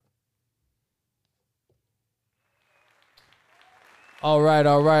All right,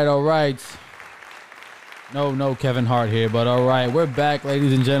 all right, all right. No Kevin Hart here, but all right. We're back,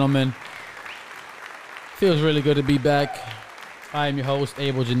 ladies and gentlemen. Feels really good to be back. I am your host,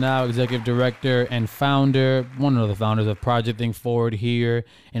 Abel Janau, Executive Director and founder, one of the founders of Project Think Forward here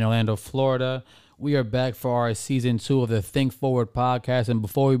in Orlando, Florida. We are back for our season 2 of the Think Forward podcast. And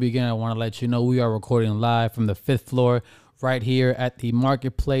before we begin, I want to let you know we are recording live from the 5th floor right here at the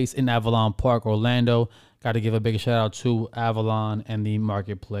Marketplace in Avalon Park, Orlando. Got to give a big shout out to Avalon and the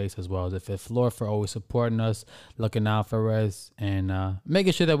Marketplace as well as the 5th floor for always supporting us, looking out for us, and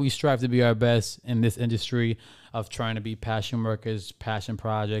making sure that we strive to be our best in this industry of trying to be passion workers, passion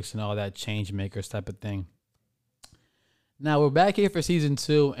projects, and all that change makers type of thing. Now, we're back here for season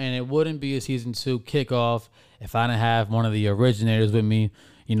 2, and it wouldn't be a season 2 kickoff if I didn't have one of the originators with me,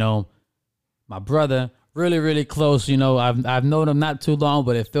 my brother. Really close. I've known him not too long,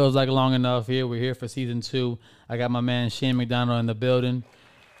 but it feels like long enough. We're here for season 2. I got my man Shane McDonald in the building.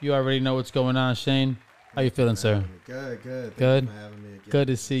 You already know what's going on, Shane. How you feeling, sir? Good. Good. Thank you for having me again. Good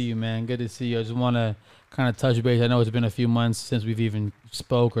to see you, man. Good to see you. I just want to kind of touch base. I know it's been a few months since we've even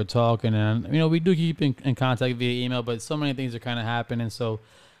spoke or talked, and we do keep in contact via email, but so many things are kind of happening. So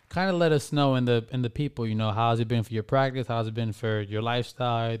kind of let us know in the people, how's it been for your practice? How's it been for your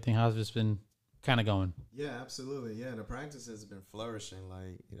lifestyle? Everything? How's this been kind of going? Yeah, absolutely. Yeah, the practice has been flourishing.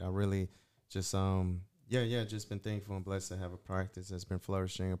 I really just just been thankful and blessed to have a practice that's been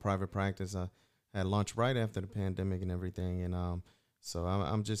flourishing. A private practice. I had launched right after the pandemic and everything, and so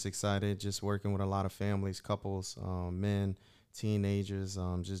I'm just excited. Just working with a lot of families, couples, men, teenagers.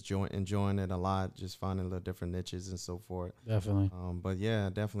 Just enjoying it a lot. Just finding little different niches and so forth. Definitely. But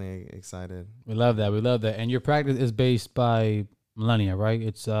yeah, definitely excited. We love that. And your practice is based by Millennia, right?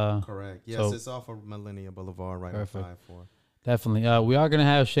 It's correct. Yes, so it's off of Millennia Boulevard, right? Perfect. 5-4. Definitely. We are going to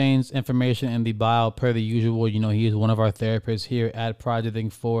have Shane's information in the bio per the usual. He is one of our therapists here at Project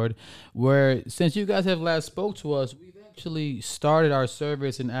Think Forward, where since you guys have last spoke to us, we've actually started our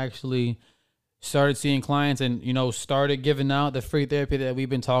service and actually started seeing clients and, started giving out the free therapy that we've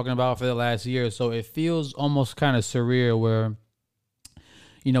been talking about for the last year. So it feels almost kind of surreal where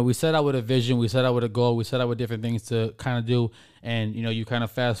we set out with a vision, we set out with a goal, we set out with different things to kind of do. And, you kind of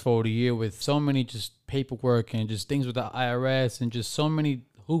fast forward a year with so many just paperwork and just things with the IRS and just so many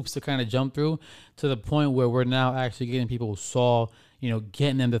hoops to kind of jump through to the point where we're now actually getting people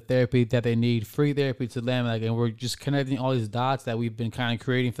getting them the therapy that they need, free therapy to them. And we're just connecting all these dots that we've been kind of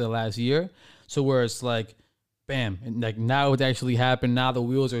creating for the last year. So where it's like, bam, and now it's actually happened. Now the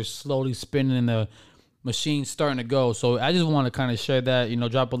wheels are slowly spinning and the machine's starting to go. So I just want to kind of share that,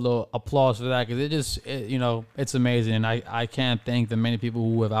 drop a little applause for that, because it's amazing. And I can't thank the many people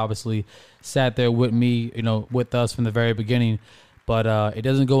who have obviously sat there with me, with us from the very beginning, but it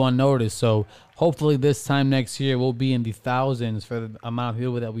doesn't go unnoticed. So hopefully this time next year we'll be in the thousands for the amount of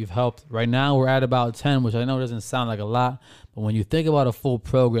people that we've helped. Right now we're at about 10, which I know doesn't sound like a lot, but when you think about a full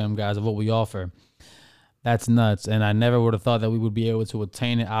program, guys, of what we offer, that's nuts. And I never would have thought that we would be able to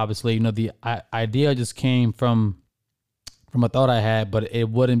attain it. Obviously, the idea just came from a thought I had, but it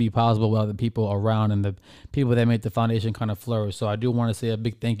wouldn't be possible without the people around and the people that made the foundation kind of flourish. So I do want to say a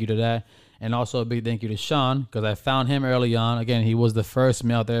big thank you to that. And also a big thank you to Sean, because I found him early on. Again, he was the first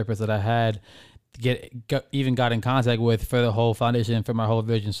male therapist that I had even got in contact with for the whole foundation and for my whole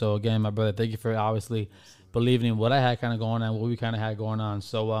vision. So again, my brother, thank you for obviously believing in what I had kind of going on, what we kind of had going on.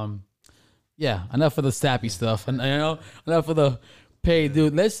 So, yeah, enough of the sappy stuff, and enough of the paid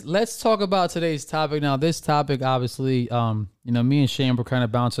dude. Let's talk about today's topic now. This topic, obviously, me and Shane were kind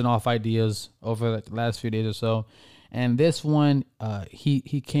of bouncing off ideas over the last few days or so, and this one,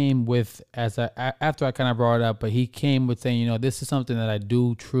 he came with after I kind of brought it up, but he came with saying, this is something that I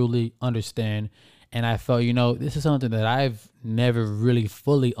do truly understand. And I felt, this is something that I've never really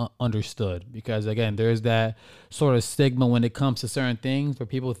fully understood, because, again, there's that sort of stigma when it comes to certain things where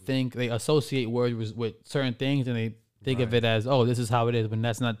people think they associate words with certain things and they think of it as, oh, this is how it is, when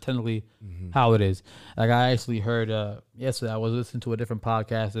that's not technically how it is. Like I actually heard yesterday, I was listening to a different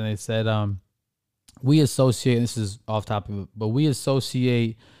podcast and they said we associate, this is off topic, but we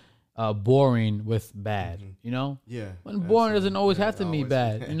associate boring with bad, Yeah. When boring doesn't always have to be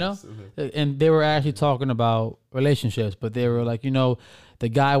bad, And they were actually talking about relationships, but they were like, the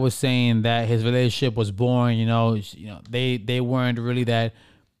guy was saying that his relationship was boring, they weren't really that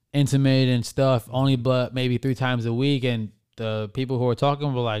intimate and stuff, only but maybe 3 times a week. And the people who were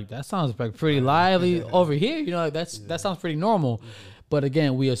talking were like, that sounds like pretty lively over here, that sounds pretty normal. But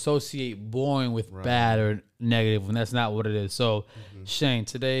again, we associate boring with bad or negative, and that's not what it is. So, Shane,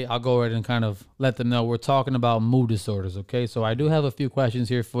 today I'll go ahead and kind of let them know we're talking about mood disorders, okay? So I do have a few questions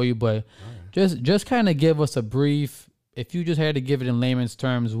here for you, but just kind of give us a brief if you just had to give it in layman's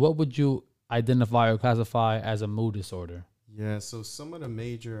terms, what would you identify or classify as a mood disorder? Yeah, so some of the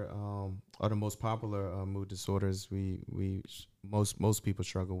major or the most popular mood disorders most people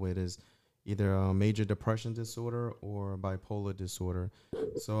struggle with is either a major depression disorder or bipolar disorder.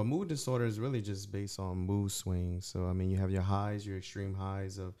 So a mood disorder is really just based on mood swings. So I mean, you have your highs, your extreme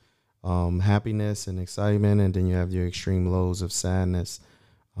highs of happiness and excitement, and then you have your extreme lows of sadness,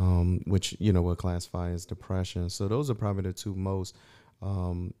 which we'll classify as depression. So those are probably the two most.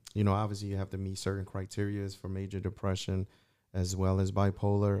 Obviously you have to meet certain criteria for major depression as well as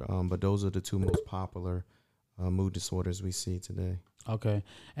bipolar, but those are the two most popular mood disorders we see today. Okay.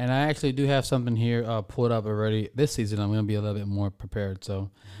 And I actually do have something here pulled up already. This season, I'm going to be a little bit more prepared.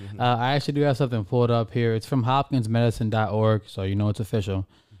 So I actually do have something pulled up here. It's from hopkinsmedicine.org, so it's official.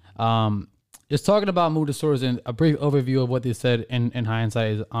 Just talking about mood disorders and a brief overview of what they said in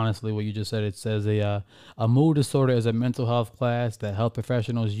hindsight is honestly what you just said. It says a mood disorder is a mental health class that health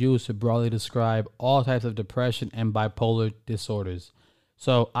professionals use to broadly describe all types of depression and bipolar disorders.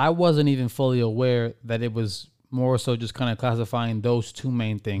 So I wasn't even fully aware that it was more so just kind of classifying those two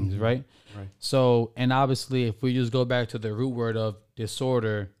main things, right? Right. So, and obviously if we just go back to the root word of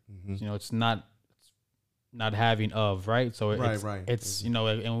disorder, it's not having of, right? So it's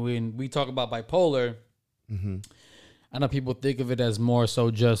and when we talk about bipolar, I know people think of it as more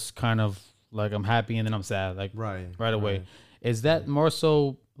so just kind of like I'm happy and then I'm sad, like right away. Right. Is that more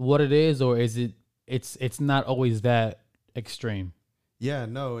so what it is, or is it's not always that extreme? Yeah,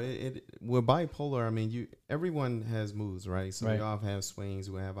 no, it with bipolar, I mean, everyone has moods, right? So we all have swings.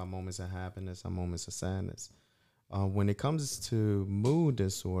 We have our moments of happiness, our moments of sadness. When it comes to mood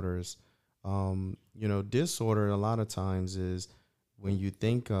disorders, disorder a lot of times is when you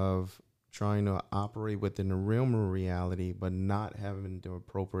think of trying to operate within the realm of reality, but not having the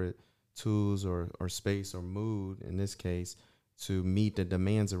appropriate tools or space or mood, in this case, to meet the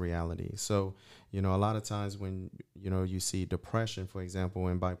demands of reality. So, a lot of times when, you see depression, for example,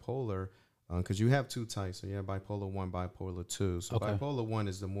 in bipolar, because you have two types. So you have bipolar 1, bipolar 2. So bipolar 1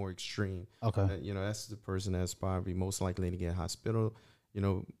 is the more extreme. Okay. That's the person that's probably most likely to get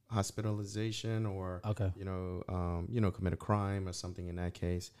hospitalization or, commit a crime or something in that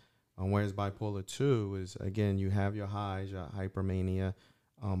case. Whereas bipolar 2 is, again, you have your highs, your hypermania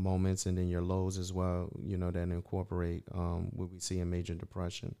moments, and then your lows as well, that incorporate what we see in major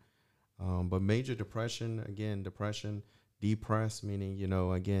depression. But major depression, again, depressed, meaning,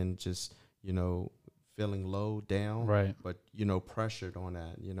 again, just, feeling low down, right? But pressured on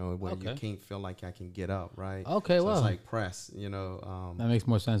that, where you can't feel like I can get up, right? Okay, so it's like press, that makes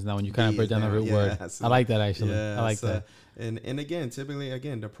more sense now when you kind of break down the root word. So, I like that actually. I like that. And again, typically,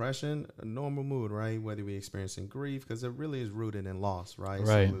 depression, a normal mood, right? Whether we're experiencing grief, because it really is rooted in loss, right?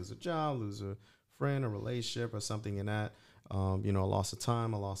 So lose a job, lose a friend, a relationship, or something in that, a loss of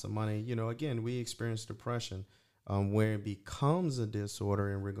time, a loss of money. Again, we experience depression. Where it becomes a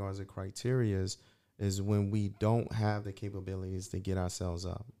disorder in regards to criteria is when we don't have the capabilities to get ourselves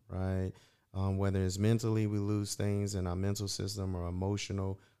up, right? Whether it's mentally, we lose things in our mental system, or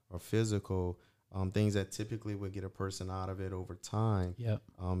emotional or physical, things that typically would get a person out of it over time. Yeah.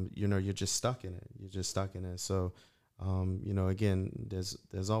 You're just stuck in it. So, again,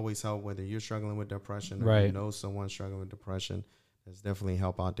 there's always help, whether you're struggling with depression or someone struggling with depression. There's definitely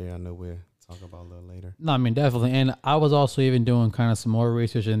help out there. I know we'll talk about a little later. No, I mean, definitely. And I was also even doing kind of some more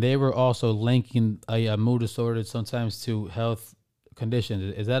research, and they were also linking a mood disorder sometimes to health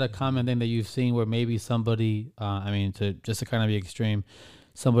conditions. Is that a common thing that you've seen where maybe somebody, to kind of be extreme,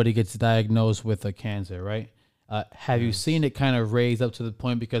 somebody gets diagnosed with a cancer, right? Have you seen it kind of raise up to the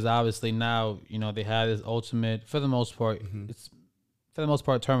point, because obviously now, they have this ultimate, for the most part, it's for the most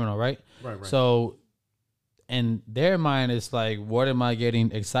part terminal, right? Right. So in their mind, it's like, what am I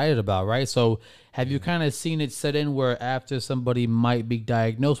getting excited about, right? So have you kind of seen it set in where after somebody might be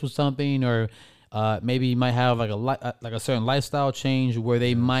diagnosed with something, or maybe you might have like a certain lifestyle change where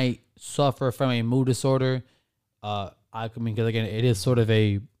they might suffer from a mood disorder? Because again, it is sort of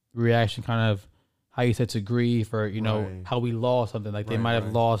a reaction, kind of how you said, to grief, or how we lost something. Like they might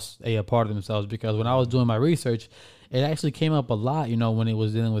have lost a part of themselves. Because when I was doing my research, it actually came up a lot. When it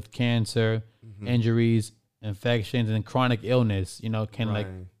was dealing with cancer, injuries, infections, and chronic illness,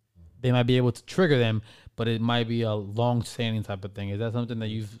 they might be able to trigger them, but it might be a long-standing type of thing. Is that something that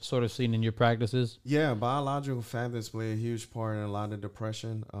you've sort of seen in your practices? Yeah, biological factors play a huge part in a lot of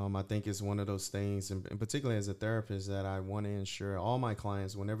depression. I think it's one of those things, and particularly as a therapist, that I want to ensure all my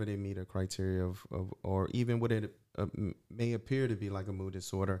clients, whenever they meet a criteria of or even what it may appear to be like a mood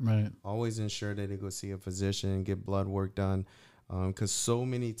disorder, always ensure that they go see a physician, get blood work done, Because so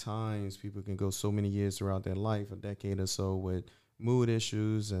many times people can go so many years throughout their life, a decade or so, with mood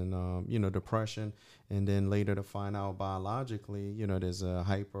issues and depression, and then later to find out biologically, there's a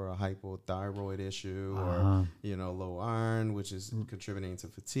hypothyroid issue, or low iron, which is contributing to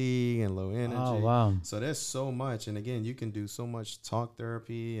fatigue and low energy. Oh, wow. So there's so much, and again, you can do so much talk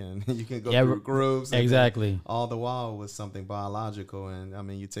therapy, and you can go through groups, exactly, all the while with something biological. And I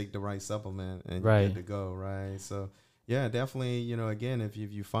mean, you take the right supplement and right. you're good to go, right? So yeah, definitely, again, if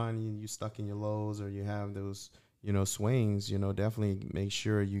you find you stuck in your lows, or you have those swings, definitely make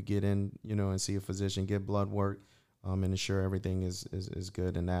sure you get in, and see a physician, get blood work, and ensure everything is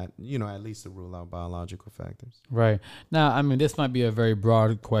good, and that, at least to rule out biological factors. Right. Now, I mean, this might be a very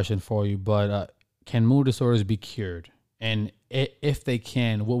broad question for you, but can mood disorders be cured? And if they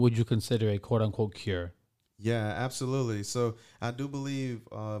can, what would you consider a quote unquote cure? Yeah, absolutely. So I do believe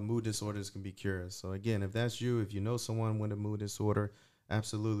mood disorders can be cured. So again, if that's you, if you know someone with a mood disorder,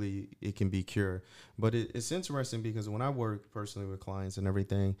 absolutely, it can be cured. But it's interesting because when I work personally with clients and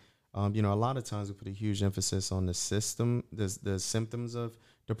everything, a lot of times we put a huge emphasis on the symptoms of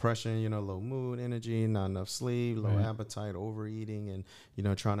depression, low mood, energy, not enough sleep, low appetite, overeating,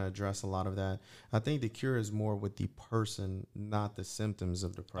 and, trying to address a lot of that. I think the cure is more with the person, not the symptoms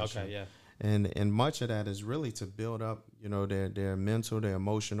of depression. Okay, yeah. And much of that is really to build up, their mental, their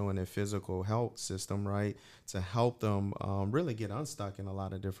emotional, and their physical health system, right? To help them really get unstuck in a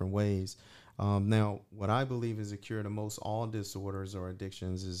lot of different ways. Now, what I believe is a cure to most all disorders or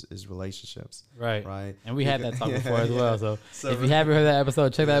addictions is relationships. Right. Right. And we had that talk before as well. So if you haven't heard that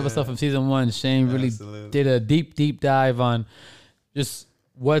episode, check that episode from season 1. Shane really did a deep dive on just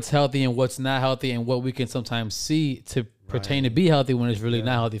what's healthy and what's not healthy, and what we can sometimes see to pertain to be healthy when it's really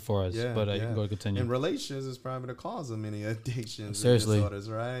not healthy for us. But you can go continue. And relationships is probably the cause of many addictions Seriously. and disorders,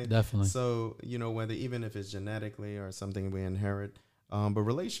 right? Definitely. So, whether even if it's genetically or something we inherit, but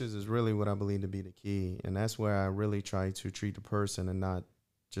relationships is really what I believe to be the key. And that's where I really try to treat the person and not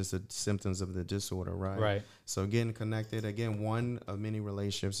just the symptoms of the disorder, right? Right. So getting connected, again, one of many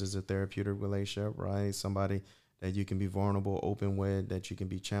relationships is a therapeutic relationship, right? Somebody that you can be vulnerable, open with, that you can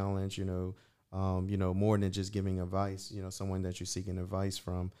be challenged, more than just giving advice, someone that you're seeking advice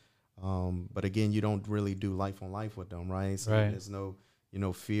from. But again, you don't really do life on life with them, right? So there's no,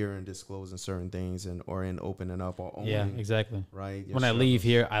 fear in disclosing certain things or in opening up or owning. Yeah, exactly. Right. When I leave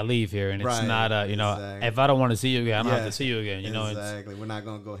here, I leave here. And it's not exactly. If I don't want to see you again, I don't have to see you again. Exactly. We're not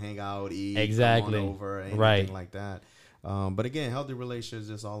going to go hang out, eat, exactly. come on over, or anything like that. But again, healthy relationships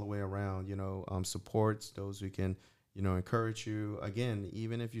just all the way around, supports those who can, encourage you. Again,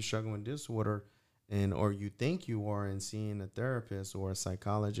 even if you're struggling with disorder or you think you are, and seeing a therapist or a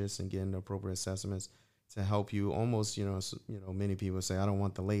psychologist and getting the appropriate assessments to help you almost, many people say, I don't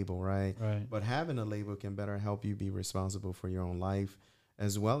want the label, right? Right. But having a label can better help you be responsible for your own life,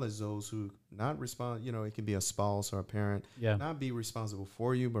 as well as those who not respond, it can be a spouse or a parent, not be responsible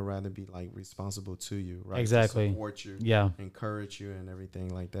for you, but rather be like responsible to you, right? Exactly. To support you, encourage you, and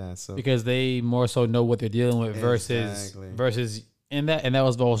everything like that. So because they more so know what they're dealing with versus, and that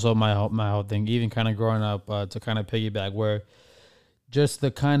was also my whole thing, even kind of growing up, to kind of piggyback, where just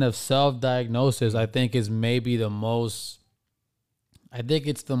the kind of self-diagnosis, I think is maybe the most,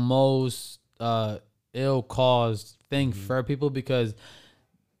 it's the most ill-caused thing for people, because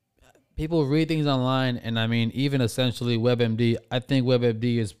people read things online, and I mean, even essentially WebMD, I think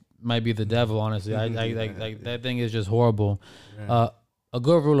WebMD might be the devil, honestly. That thing is just horrible. A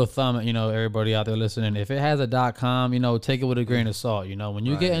good rule of thumb, everybody out there listening, if it has a .com, take it with a grain of salt. When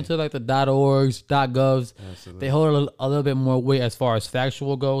you get into like the .orgs, .govs, they hold a little bit more weight as far as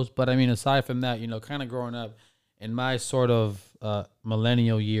factual goes. But I mean, aside from that, kind of growing up in my sort of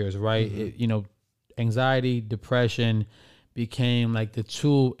millennial years, right? Anxiety, depression became like the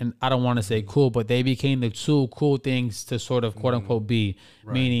two, and I don't want to say cool, but they became the two cool things to sort of quote unquote be,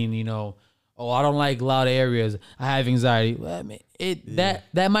 meaning, I don't like loud areas, I have anxiety. Well, I mean,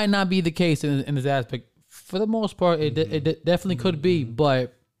 that might not be the case in this aspect. For the most part, it definitely could be,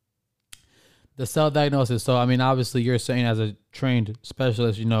 but the self-diagnosis. So, I mean, obviously you're saying as a trained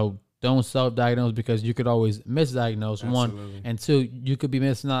specialist, don't self-diagnose, because you could always misdiagnose. Absolutely. 1, and 2, you could be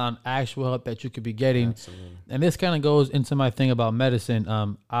missing out on actual help that you could be getting. Absolutely. And this kind of goes into my thing about medicine.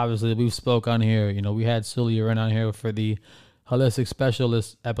 Obviously we've spoke on here, we had Celia Wren on here for the holistic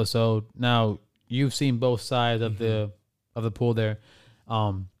specialist episode. Now you've seen both sides of the pool there.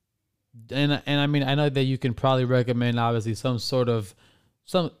 And I mean, I know that you can probably recommend obviously some sort of,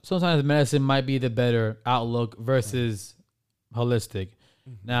 sometimes medicine might be the better outlook versus holistic.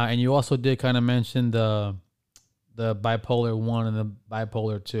 Now, and you also did kind of mention the the bipolar 1 and the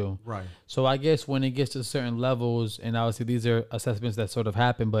bipolar 2. Right. So I guess when it gets to certain levels, and obviously these are assessments that sort of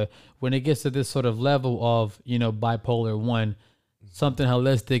happen, but when it gets to this sort of level of, bipolar 1, something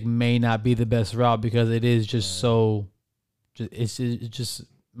holistic may not be the best route because it is just so, it just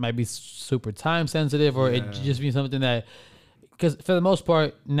might be super time sensitive, or it just means something that, because for the most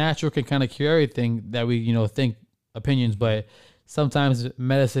part, natural can kind of cure everything that we, think opinions, but sometimes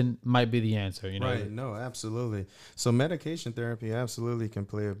medicine might be the answer, Right. No, absolutely. So medication therapy absolutely can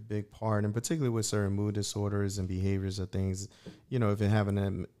play a big part, and particularly with certain mood disorders and behaviors or things, if it having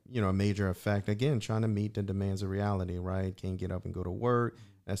a major effect, again, trying to meet the demands of reality, right? Can't get up and go to work.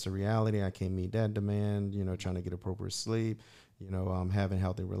 That's the reality. I can't meet that demand, trying to get appropriate sleep, having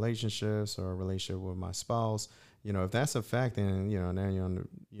healthy relationships or a relationship with my spouse. If that's a fact, then, now you're on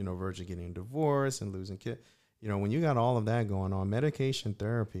the, verge of getting divorced and losing kids. When you got all of that going on, medication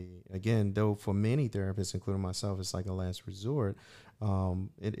therapy, again, though for many therapists, including myself, it's like a last resort.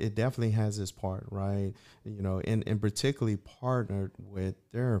 It definitely has its part, right? And particularly partnered with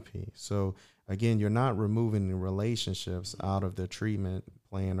therapy. So again, you're not removing the relationships out of the treatment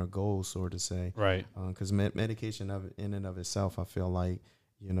plan or goal, so to say. Right. Because medication in and of itself, I feel like,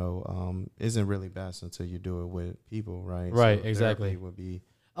 isn't really best until you do it with people, right? Right, So exactly. therapy would be.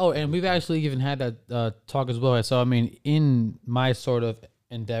 Oh, and we've actually even had that talk as well. So, I mean, in my sort of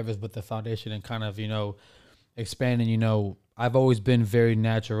endeavors with the foundation and kind of, expanding, I've always been very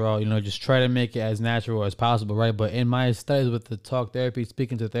natural, just try to make it as natural as possible, right? But in my studies with the talk therapy,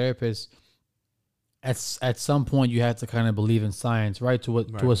 speaking to therapists, at some point you have to kind of believe in science, right? To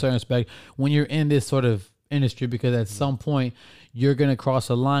a certain aspect when you're in this sort of industry, because at some point you're going to cross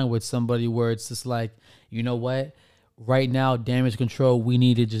a line with somebody where it's just like, you know what? Right now, damage control, we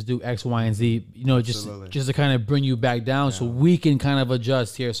need to just do X, Y, and Z, just to kind of bring you back down so we can kind of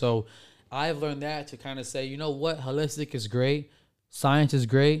adjust here. So I've learned that to kind of say, you know what, holistic is great. Science is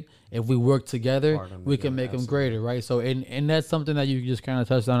great. If we work together, we can make them greater, right? So, and that's something that you just kind of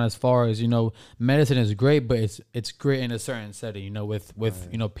touched on as far as, medicine is great, but it's great in a certain setting,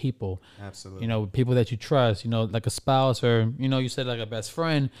 with people. Absolutely. People that you trust, like a spouse or, you said like a best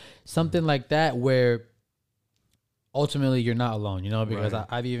friend, something like that where ultimately you're not alone, because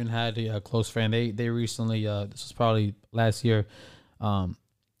I've even had a close friend. They recently, this was probably last year.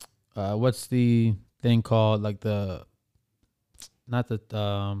 What's the thing called? Like not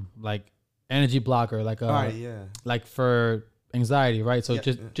the like energy blocker, like like for anxiety, right? So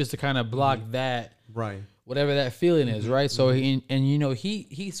just to kind of block that, right? Whatever that feeling is, right? So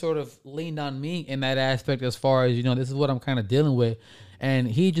he sort of leaned on me in that aspect as far as this is what I'm kind of dealing with, and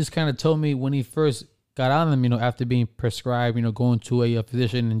he just kind of told me when he first got on them, after being prescribed, going to a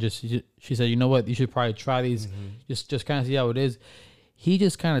physician, and she said, you know what, you should probably try these, just kind of see how it is. He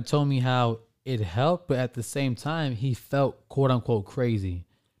just kind of told me how it helped, but at the same time, he felt quote unquote crazy,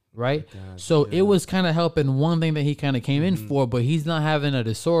 right? So it was kind of helping one thing that he kind of came in for, but he's not having a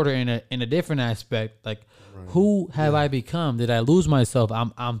disorder in a different aspect. Like, who have I become? Did I lose myself?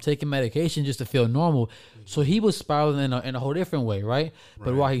 I'm taking medication just to feel normal. So he was spiraling in a whole different way, right?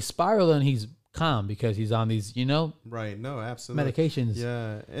 But while he's spiraling, he's calm because he's on these, right. No, absolutely. Medications.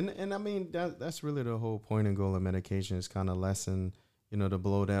 Yeah. And I mean, that's really the whole point and goal of medication is kind of lessen, the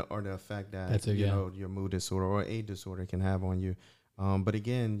blow that or the effect that, your mood disorder or a disorder can have on you. But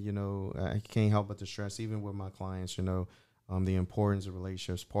again, I can't help but to stress, even with my clients, the importance of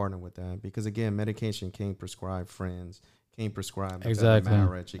relationships, partner with that. Because again, medication can't prescribe friends, can't prescribe a better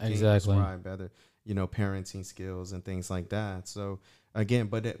marriage. It can't prescribe better, parenting skills and things like that. So again,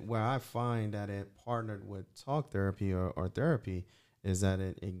 but where I find that it partnered with talk therapy or therapy is that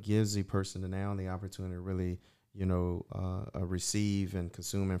it gives the person now the opportunity to really, receive and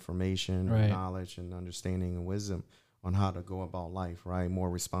consume information, knowledge and understanding and wisdom on how to go about life, right? More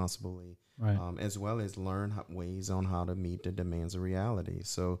responsibly, as well as learn ways on how to meet the demands of reality.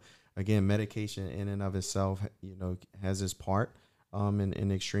 So again, medication in and of itself, has its part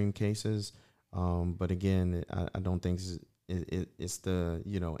in extreme cases. But again, I don't think it's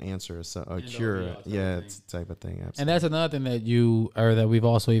the answer, it's a cure, it's type of thing. Absolutely. And that's another thing that we've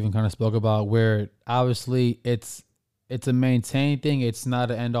also even kind of spoke about, where obviously it's a maintain thing. It's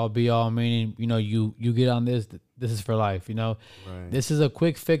not an end all be all, meaning you get on this is for life. This is a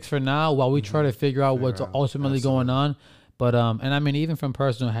quick fix for now while we try to figure out what's ultimately going on. But and I mean, even from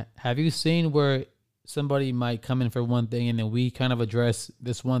personal, have you seen where somebody might come in for one thing and then we kind of address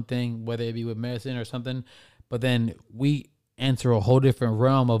this one thing, whether it be with medicine or something, but then we enter a whole different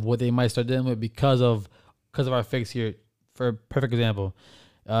realm of what they might start dealing with because of our fix here. For a perfect example,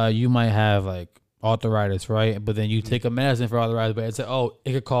 you might have like arthritis, right? But then you take a medicine for arthritis, but it's like, oh,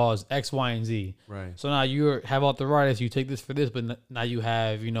 it could cause X, Y, and Z. Right. So now you have arthritis, you take this for this, but now you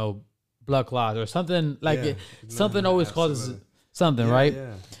have, blood clots or something like Yeah. something always causes Absolutely. something, Yeah, right?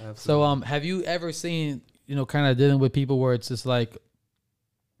 Yeah. Absolutely. So have you ever seen, kind of dealing with people where it's just like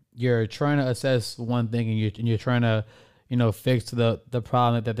you're trying to assess one thing and you're trying to, fix the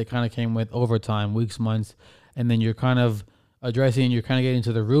problem that they kind of came with over time, weeks, months, and then you're kind of addressing, you're kind of getting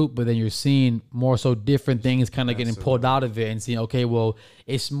to the root, but then you're seeing more so different things kind of getting pulled out of it and seeing, okay, well,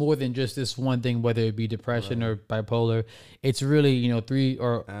 it's more than just this one thing, whether it be depression or bipolar. It's really, 3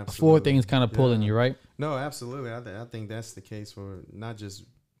 or 4 Absolutely. things kind of pulling you, right? No, absolutely. I think that's the case for not just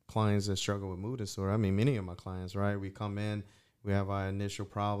clients that struggle with mood disorder. I mean, many of my clients, right? We come in, we have our initial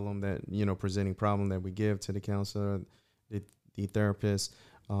problem that, presenting problem that we give to the counselor, the therapist.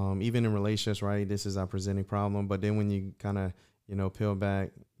 Even in relationships, right? This is our presenting problem. But then when you kind of, peel back,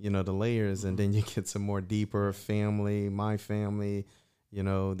 the layers, and then you get some more deeper family, my family,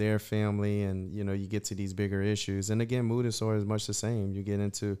 their family, and, you get to these bigger issues. And again, mood disorder is much the same. You get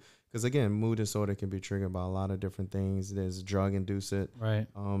into, because again, mood disorder can be triggered by a lot of different things. There's drug induced, Right.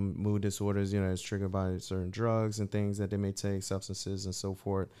 mood disorders, is triggered by certain drugs and things that they may take, substances and so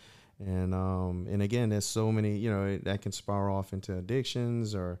forth. And again, there's so many, that can spiral off into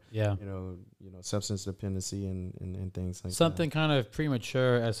addictions or, substance dependency and things like Something that. kind of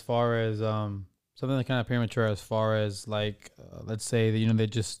premature as far as, like, let's say that, they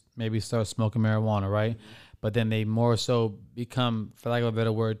just maybe start smoking marijuana, right? But then they more so become, for lack of a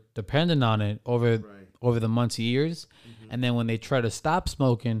better word, dependent on it over the months, years. And then when they try to stop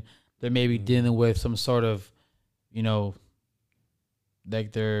smoking, they're maybe dealing with some sort of,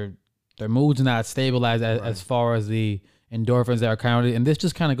 like their mood's not stabilized as far as the endorphins that are kind of, and this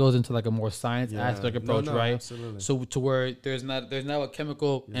just kind of goes into like a more science aspect approach, right? Absolutely. So to where there's now a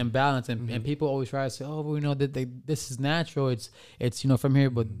chemical imbalance, and people always try to say, oh, well, this is natural, it's from here,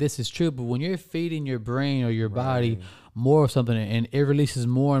 but this is true. But when you're feeding your brain or your body more of something, and it releases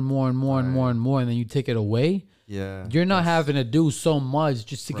more and more and more and more and more, and then you take it away. Yeah, you're not having to do so much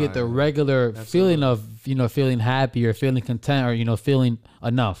just to get the regular feeling of, feeling happy or feeling content or, feeling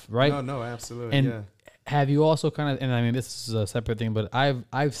enough, right? No, absolutely. And have you also kind of, and I mean, this is a separate thing, but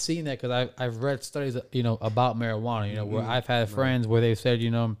I've seen that because I've read studies, about marijuana, where I've had friends where they've said,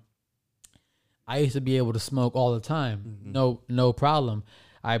 I used to be able to smoke all the time. No problem.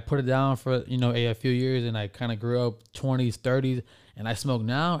 I put it down for, a few years, and I kind of grew up 20s, 30s, and I smoke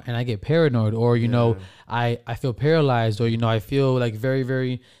now and I get paranoid, or, I feel paralyzed, or, I feel like very,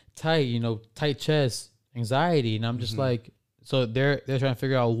 very tight, tight chest, anxiety. And I'm just like, so they're trying to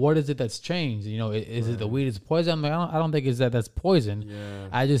figure out what is it that's changed. Is it the weed is poison? I'm like, I don't think it's that's poison. Yeah.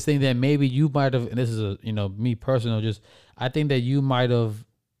 I just think that maybe you might have, and this is me personal, I think that you might have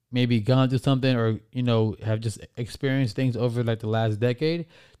maybe gone through something, or, have just experienced things over like the last decade,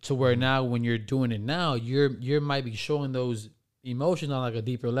 to where now when you're doing it now, you're might be showing those emotions on like a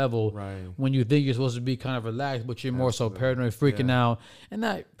deeper level, when you think you're supposed to be kind of relaxed, but you're more so paranoid, freaking out, and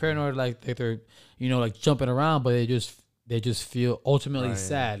not paranoid like they're like jumping around, but they just feel ultimately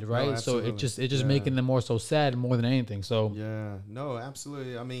sad, right? No, so it's just making them more so sad more than anything. So no,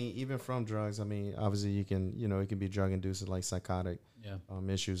 absolutely. I mean, even from drugs, I mean, obviously you can, it can be drug induced, like psychotic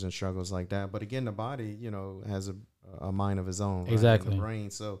issues and struggles like that. But again, the body, has a mind of its own, exactly, and the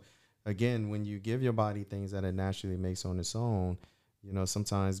brain. So again, when you give your body things that it naturally makes on its own,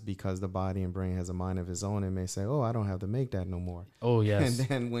 sometimes because the body and brain has a mind of its own, it may say, oh, I don't have to make that no more. Oh, yes. And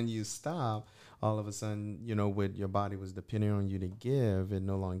then when you stop, all of a sudden, what your body was depending on you to give, it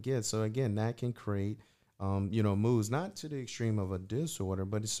no longer gets. So again, that can create, moods, not to the extreme of a disorder,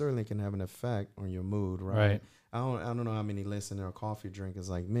 but it certainly can have an effect on your mood, right? I don't know how many listeners are coffee drinkers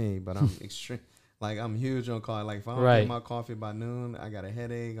like me, but I'm extreme. Like, I'm huge on coffee. Like, if I don't get my coffee by noon, I got a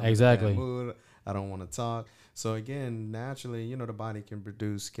headache. I'm in a bad mood. I don't want to talk. So again, naturally, the body can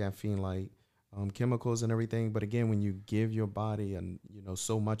produce caffeine-like chemicals and everything. But again, when you give your body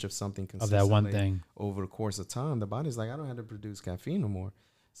so much of something consistently of that one thing over the course of time, the body's like, I don't have to produce caffeine no more.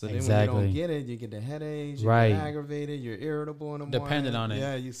 So then when you don't get it, you get the headaches, you get aggravated, you're irritable in the morning. Dependent on it.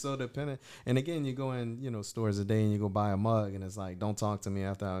 Yeah, you're so dependent. And again, you go in, stores a day and you go buy a mug, and it's like, don't talk to me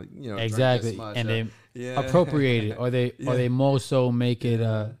after I, exactly. drink this much. And they appropriate it, or they more so make it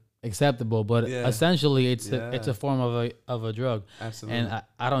acceptable. But essentially, it's a form of a drug. Absolutely. And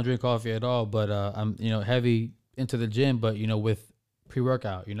I don't drink coffee at all, but I'm heavy into the gym, but with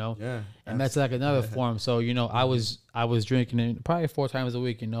pre-workout, and that's like another form. So I was drinking it probably 4 times a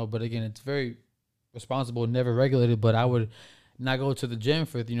week, but again, it's very responsible, never regulated. But I would not go to the gym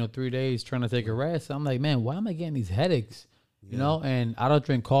for 3 days trying to take a rest. I'm like, man, why am I getting these headaches? And I don't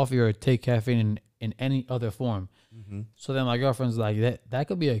drink coffee or take caffeine in any other form. Mm-hmm. So then my girlfriend's like, that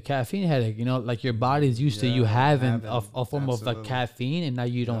could be a caffeine headache, you know, like your body's used to you having a form of like caffeine, and now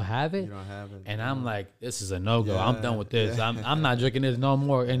you don't have it. You don't have it. And I'm like, this is a no-go. I'm done with this. Yeah. I'm not drinking this no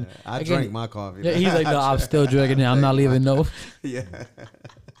more. And I again, drank my coffee. yeah, he's like, no, I'm still drinking it. I'm not leaving no. Yeah.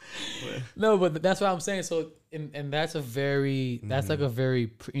 No, but that's what I'm saying. So, and that's a very, that's like a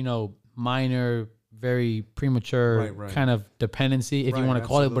very, you know, minor, very premature kind of dependency, if you want to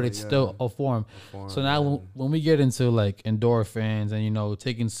call it, but it's still a form. So now when we get into like endorphins and, you know,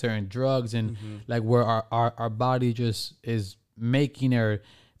 taking certain drugs and like where our body just is making or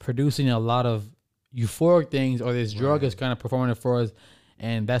producing a lot of euphoric things, or this drug is kind of performing it for us.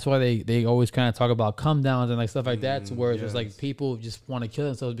 And that's why they always kind of talk about come downs and like stuff like that, to where it's just like people just want to kill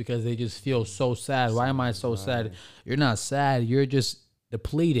themselves because they just feel so sad. Why am I so sad? You're not sad. You're just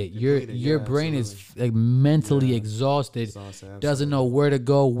depleted. Your brain is like mentally exhausted, doesn't know where to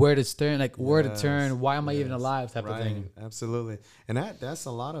go, where to turn, like where to turn. Why am I even alive? Type of thing. Absolutely. And that's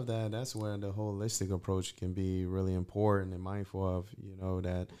a lot of that. That's where the holistic approach can be really important and mindful of, you know,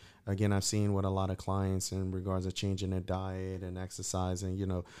 that. Again, I've seen with a lot of clients in regards to changing their diet and exercising, you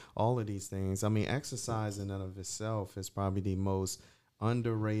know, all of these things. I mean, exercise in and of itself is probably the most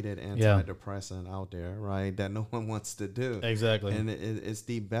underrated antidepressant out there, right? That no one wants to do. Exactly. And it's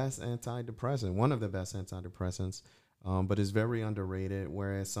the best antidepressant, one of the best antidepressants, but it's very underrated,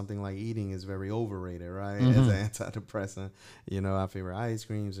 whereas something like eating is very overrated, right? As an antidepressant, you know, our favorite ice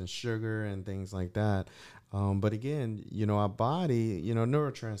creams and sugar and things like that. But again, you know, our body, you know,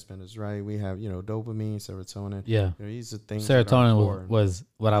 neurotransmitters, right? We have, you know, dopamine, serotonin. Yeah. You know, these are things. Serotonin was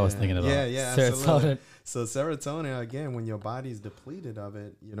what I was thinking about. Yeah, serotonin. Absolutely. So serotonin, again, when your body's depleted of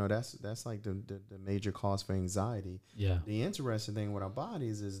it, you know, that's like the major cause for anxiety. Yeah. The interesting thing with our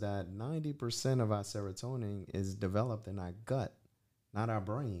bodies is that 90% of our serotonin is developed in our gut, not our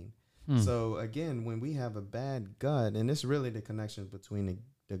brain. So again, when we have a bad gut, and it's really the connection between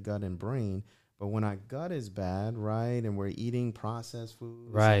the gut and brain. But when our gut is bad, right, and we're eating processed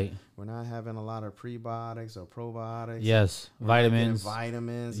foods, right, we're not having a lot of prebiotics or probiotics. Yes,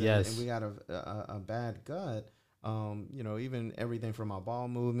 vitamins. Yes, and we got a bad gut. You know, even everything from our bowel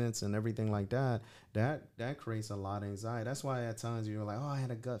movements and everything like that, that creates a lot of anxiety. That's why at times you're like, oh, I had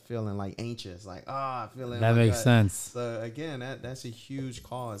a gut feeling like anxious, like, oh, I feel that makes sense. So again, that's a huge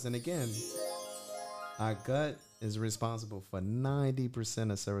cause. And again, our gut is responsible for 90%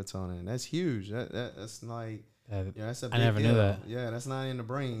 of serotonin. That's huge. That's like, that's a big I never knew that. Yeah, that's not in the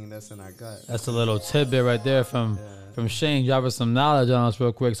brain. That's in our gut. That's a little tidbit right there from Shane, dropping some knowledge on us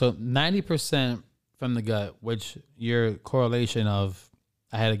real quick. So 90% from the gut, which your correlation of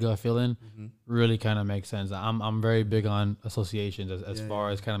I had a gut feeling really kind of makes sense. I'm very big on associations as far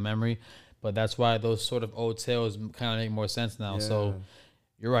as kind of memory, but that's why those sort of old tales kind of make more sense now. So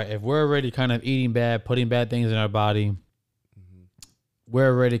you're right. If we're already kind of eating bad, putting bad things in our body, we're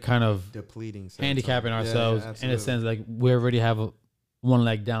already kind of depleting, handicapping ourselves in a sense. Like we already have a one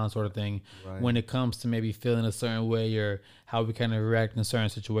leg down sort of thing when it comes to maybe feeling a certain way or how we kind of react in certain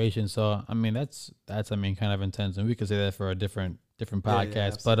situations. So I mean that's I mean kind of intense, and we could say that for a different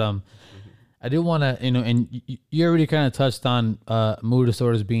podcast. But I do want to, you know, and you already kind of touched on mood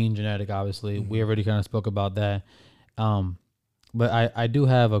disorders being genetic. Obviously, we already kind of spoke about that. But I do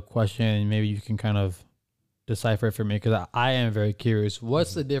have a question, and maybe you can kind of decipher it for me, because I am very curious.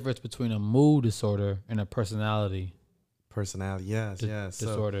 What's the difference between a mood disorder and a personality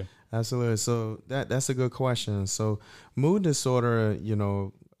disorder? Absolutely. So that's a good question. So mood disorder, you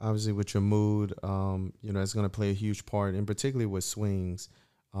know, obviously with your mood, you know, it's going to play a huge part, and particularly with swings.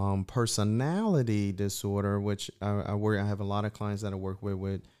 Personality disorder, which I have a lot of clients that I work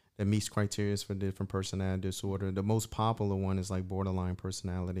with that meets criteria for different personality disorder. The most popular one is like borderline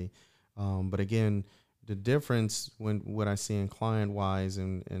personality. But again, the difference what I see in client wise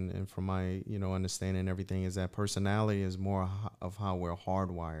and from my, you know, understanding and everything is that personality is more of how we're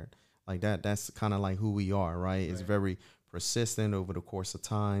hardwired. Like that's kind of like who we are, right? It's very persistent over the course of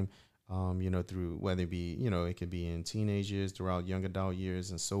time. You know, through whether it be, you know, it could be in teenage years, throughout young adult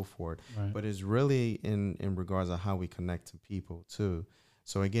years and so forth. But it's really in regards of how we connect to people too.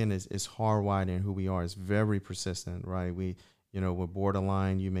 So again, it's hardwired in who we are. It's very persistent, right? We, you know, with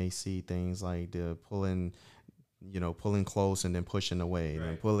borderline, you may see things like the pulling close and then pushing away, and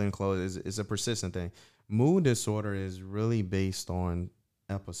then pulling close is a persistent thing. Mood disorder is really based on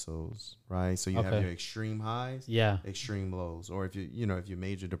episodes, right? So you have your extreme highs, extreme lows, or if you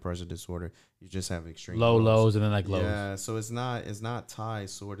major depressive disorder, you just have extreme lows and then like lows. Yeah, so it's not tied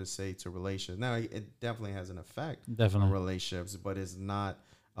sort of say to relationships. Now it definitely has an effect on relationships, but it's not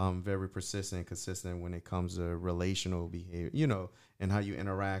very persistent and consistent when it comes to relational behavior, you know, and how you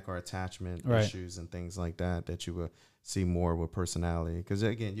interact or attachment issues and things like that, that you will see more with personality. Because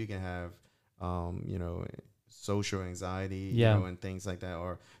again, you can have, you know, social anxiety, you know, and things like that,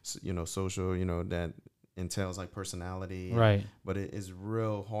 or, you know, social, you know, that entails like personality, right? But it is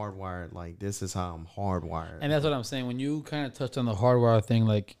real hardwired. Like, this is how I'm hardwired, and that's what I'm saying. When you kind of touched on the hardwire thing,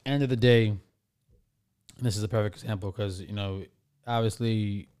 like, end of the day, this is a perfect example because, you know,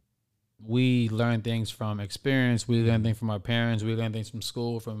 obviously we learn things from experience, we learn things from our parents, we learn things from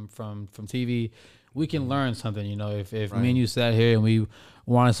school, from TV. We can learn something, you know. If me and you sat here and we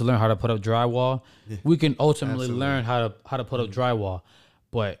wanted to learn how to put up drywall, we can ultimately learn how to put up drywall.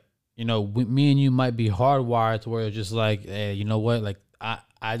 But, you know, me and you might be hardwired to where it's just like, hey, you know what? Like,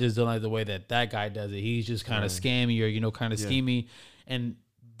 I just don't like the way that guy does it. He's just kind of scammy or, you know, kind of schemy. And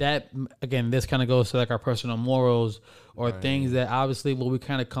that, again, this kind of goes to like our personal morals or things that obviously what we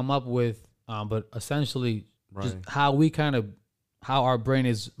kind of come up with, but essentially just how our brain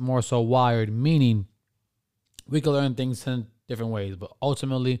is more so wired, meaning we can learn things in different ways, but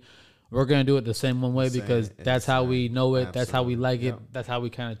ultimately we're going to do it the same one way because that's how we know it. Absolutely. That's how we like it. That's how we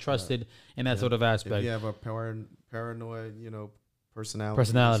kind of trust it in that sort of aspect. If you have a paranoid, you know,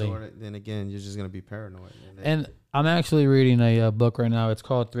 personality disorder, then again, you're just going to be paranoid. And I'm actually reading a book right now. It's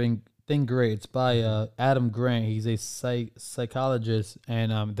called Think Great. It's by Adam Grant. He's a psychologist,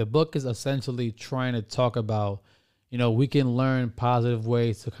 and the book is essentially trying to talk about, you know, we can learn positive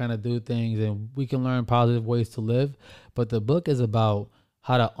ways to kind of do things, and we can learn positive ways to live. But the book is about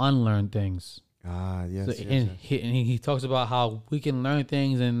how to unlearn things. Yes. So, he talks about how we can learn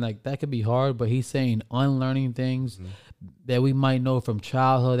things, and like that could be hard. But he's saying unlearning things that we might know from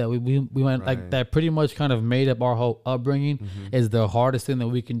childhood that we might like that pretty much kind of made up our whole upbringing is the hardest thing that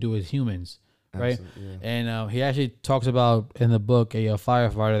we can do as humans. Right. And he actually talks about in the book a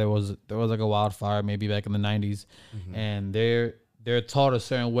firefighter. There was like a wildfire maybe back in the 90s, and they're taught a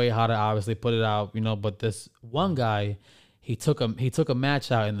certain way how to obviously put it out, you know. But this one guy, he took a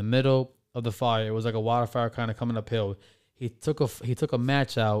match out in the middle of the fire. It was like a wildfire kind of coming uphill. He took a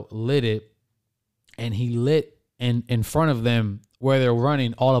match out, lit it, and he lit in front of them where they're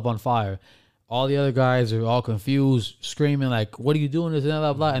running all up on fire. All the other guys are all confused, screaming like, "What are you doing?" This and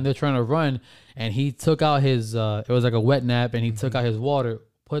blah blah. And they're trying to run. And he took out his it was like a wet nap, and he took out his water,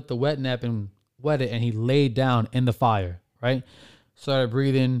 put the wet nap and wet it, and he laid down in the fire. Right, started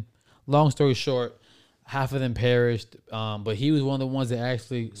breathing. Long story short, half of them perished, but he was one of the ones that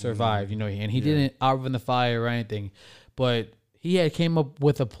actually survived. You know, and he didn't outrun the fire or anything, but he had came up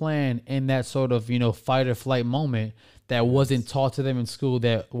with a plan in that sort of, you know, fight or flight moment that wasn't taught to them in school,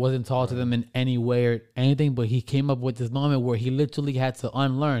 that wasn't taught to them in any way or anything. But he came up with this moment where he literally had to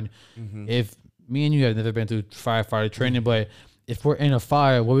unlearn. If me and you have never been through firefighter training, but if we're in a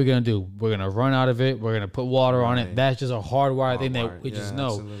fire, what are we going to do? We're going to run out of it. We're going to put water on it. That's just a hardwired thing that we just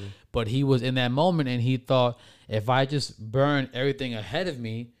know. Absolutely. But he was in that moment and he thought, if I just burn everything ahead of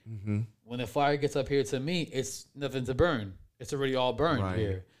me, when the fire gets up here to me, it's nothing to burn. It's already all burned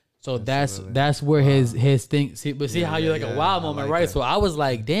here. So that's where his thing. See how you're like a wow moment, like right? That. So I was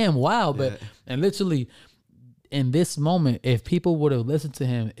like, damn, wow. But and literally in this moment, if people would have listened to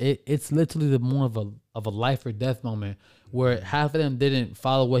him, it's literally the more of a life or death moment where half of them didn't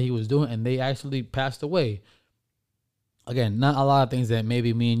follow what he was doing and they actually passed away. Again, not a lot of things that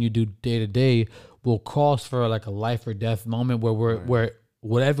maybe me and you do day to day will cause for like a life or death moment where where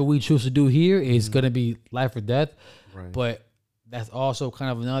whatever we choose to do here is going to be life or death. Right. But that's also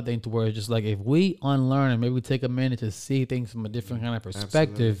kind of another thing to where it's just like if we unlearn and maybe take a minute to see things from a different kind of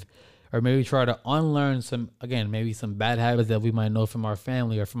perspective, or maybe try to unlearn maybe some bad habits that we might know from our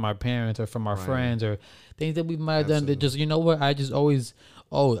family or from our parents or from our friends or things that we might have done that just, you know what, I just always,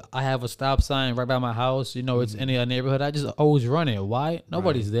 I have a stop sign right by my house, you know, it's in a neighborhood, I just always run it. Why?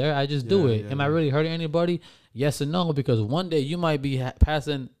 Nobody's there. I just do it. Am I really hurting anybody? Yes and no, because one day you might be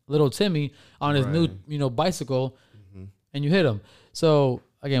passing little Timmy on his new, you know, bicycle and you hit him. So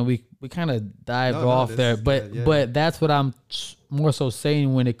again, we kind of dived off there, but that's what I'm more so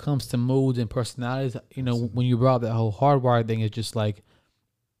saying when it comes to moods and personalities. You know, when you brought up that whole hardwired thing, it's just like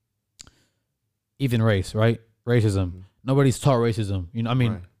even race, right? Racism. Nobody's taught racism. You know, I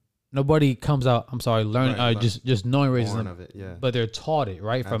mean, nobody comes out. I'm sorry, learning just knowing racism, of it, but they're taught it,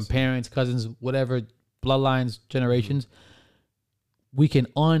 right? From parents, cousins, whatever, bloodlines, generations. We can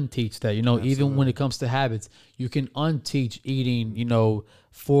unteach that, you know, even when it comes to habits, you can unteach eating, you know,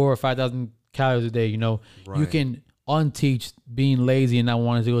 4,000 or 5,000 calories a day, you know, you can unteach being lazy and not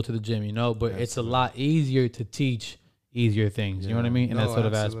wanting to go to the gym, you know, but it's a lot easier to teach easier things. You know what I mean? And that sort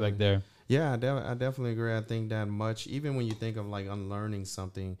of aspect there. Yeah, I definitely agree. I think that much, even when you think of like unlearning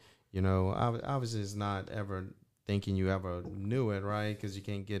something, obviously it's not ever thinking you ever knew it, right? Because you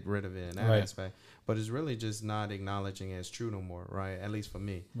can't get rid of it in that Right. aspect. But it's really just not acknowledging it as true no more, right? At least for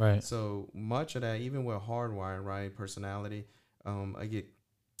me. Right. So much of that, even with hardwired, right, personality,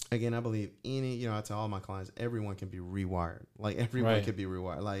 again, I believe I tell all my clients, everyone can be rewired. Like everyone Right. can be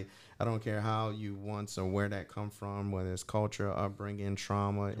rewired. Like I don't care how you once or where that come from, whether it's culture, upbringing,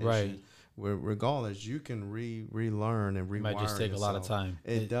 trauma, Right. issues. Regardless, you can relearn and It might just rewire take a lot of yourself. time.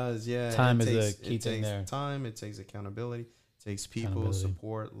 It does, yeah. Time It is takes a key it thing takes there. time. It takes accountability. It takes people Accountability.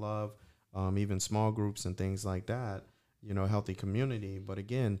 support, love, even small groups and things like that. Healthy community. But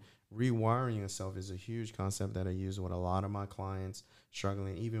again, rewiring yourself is a huge concept that I use with a lot of my clients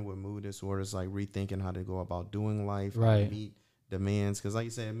struggling, even with mood disorders, like rethinking how to go about doing life, how Right. to meet demands. Because, like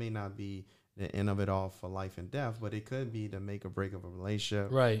you said, it may not be the end of it all for life and death, but it could be the make or break of a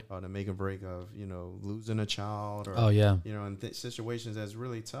relationship, Right. or the make or break of losing a child, or Oh yeah. in situations that's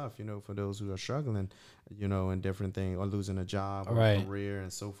really tough, for those who are struggling, in different things, or losing a job or Right. a career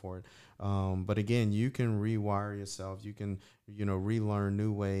and so forth. But again, you can rewire yourself. You can relearn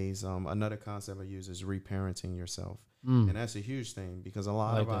new ways. Another concept I use is reparenting yourself. And that's a huge thing, because a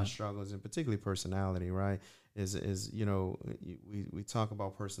lot like of our that. struggles, and particularly personality, right, is we talk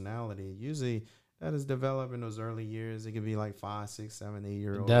about personality. Usually that is developed in those early years. It could be like 5, 6, 7, 8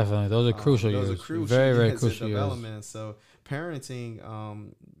 year old. Definitely, those are crucial Those years. are crucial, Very, very years of crucial years. development. So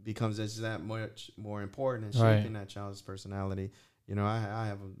parenting becomes just that much more important in Right. shaping that child's personality. I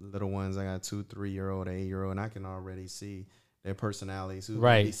have little ones. I got 2, 3-year-old, 8-year-old, and I can already see their personalities, who's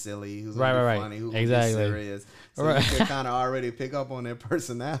gonna be silly, who's gonna be funny, who's gonna be serious. So you can kind of already pick up on their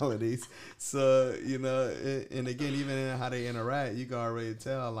personalities. So and again, even in how they interact, you can already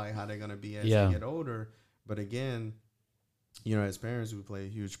tell like how they're gonna be as they get older. But again, as parents, we play a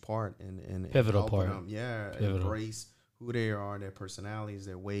huge part in Pivotal helping part. them, embrace who they are, their personalities,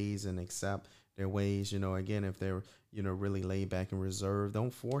 their ways, and accept their ways. Again, if they're really laid back and reserved, don't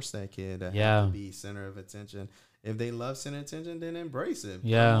force that kid to have to be center of attention. If they love center of attention, then embrace it. Put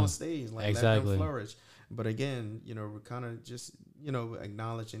them on stage, let them flourish. But again, we're kind of just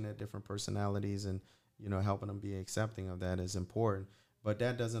acknowledging their different personalities, and helping them be accepting of that is important. But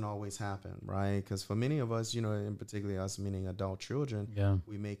that doesn't always happen, right? Because for many of us, in particularly us, meaning adult children,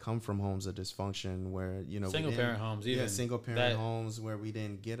 we may come from homes of dysfunction where, single parent homes, even single parent homes where we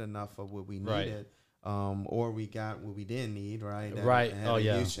didn't get enough of what we needed, or we got what we didn't need, right? That had a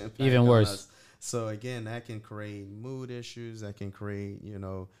huge impact even on worse. us. So again, that can create mood issues. That can create,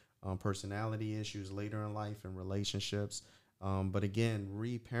 personality issues later in life and relationships. But again,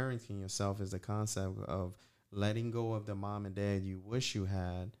 reparenting yourself is the concept of letting go of the mom and dad you wish you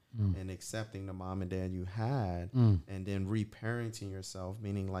had, and accepting the mom and dad you had, and then reparenting yourself,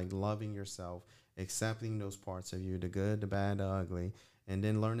 meaning like loving yourself, accepting those parts of you, the good, the bad, the ugly, and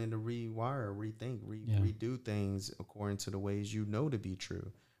then learning to rewire, rethink, redo things according to the ways to be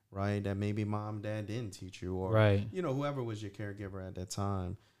true, right? That maybe mom, dad didn't teach you, or whoever was your caregiver at that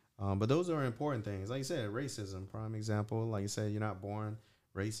time. But those are important things. Like you said, racism, prime example. Like you said, you're not born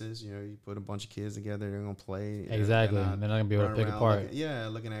racist. You put a bunch of kids together, they're gonna play. Exactly. They're not gonna be able to pick apart.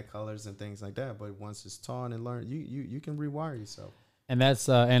 Looking at colors and things like that. But once it's taught and learned, you can rewire yourself. And that's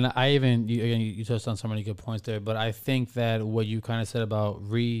and I even you touched on so many good points there. But I think that what you kind of said about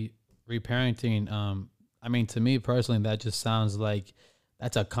reparenting, I mean, to me personally, that just sounds like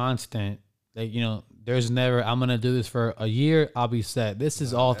that's a constant. That there's never I'm gonna do this for a year, I'll be set. This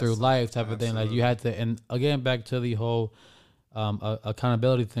is all through life type of thing. Like you had to, and again back to the whole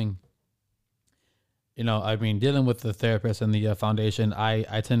accountability thing. I mean, dealing with the therapist and the foundation,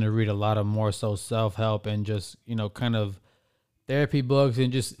 I tend to read a lot of more so self-help and just kind of therapy books,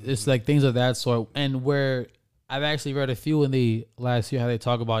 and just it's like things of that sort. And where I've actually read a few in the last year, how they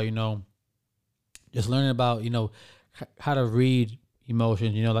talk about just learning about how to read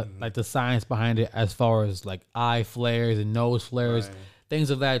emotions, like the science behind it, as far as like eye flares and nose flares, things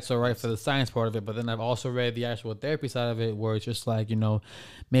of that sort, right, for the science part of it. But then I've also read the actual therapy side of it, where it's just like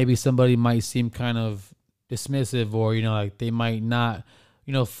maybe somebody might seem kind of dismissive, or like they might not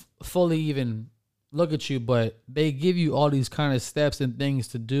fully even look at you, but they give you all these kind of steps and things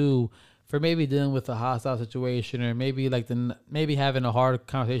to do for maybe dealing with a hostile situation, or maybe like maybe having a hard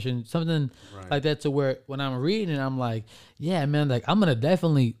conversation, something like that, to where when I'm reading it, I'm like, yeah, man, like I'm gonna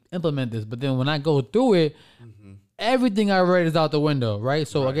definitely implement this. But then when I go through it, everything I read is out the window, right?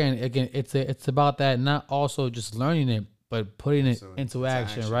 So again, it's about that, not also just learning it, but putting it into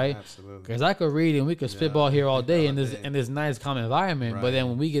action, right? Because I could read and we could spitball here all day in this nice calm environment, but then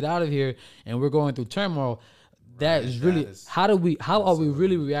when we get out of here and we're going through turmoil, that is really how are we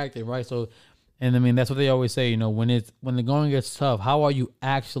really reacting, right? So, and I mean that's what they always say, you know, when the going gets tough, how are you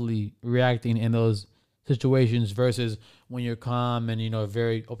actually reacting in those situations versus when you're calm and, you know,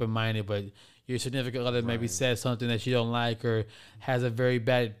 very open minded, but your significant other maybe says something that you don't like or has a very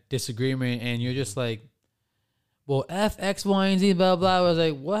bad disagreement, and you're just like, well, F, X, Y, and Z, blah, blah. I was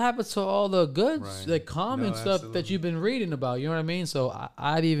like, what happened to all the good, like, common stuff that you've been reading about? You know what I mean? So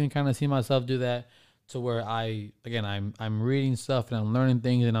I'd even kind of see myself do that to where I'm reading stuff and I'm learning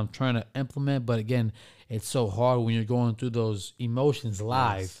things and I'm trying to implement. But again, it's so hard when you're going through those emotions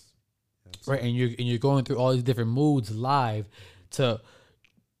live, right? And you're going through all these different moods live to,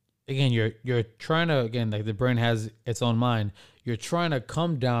 again, you're trying to, again, like the brain has its own mind. You're trying to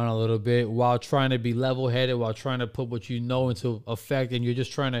come down a little bit while trying to be level-headed, while trying to put what you know into effect, and you're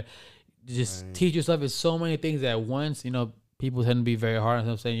just trying to just teach yourself so many things at once. You know, people tend to be very hard on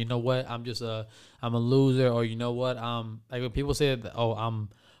themselves, saying, you know what, I'm a loser, or you know what, like when people say that, oh, I'm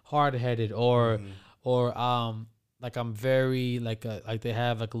hard-headed, or like I'm very like they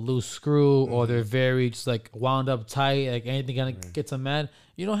have like a loose screw, or they're very just like wound up tight, like anything kind of gets them mad.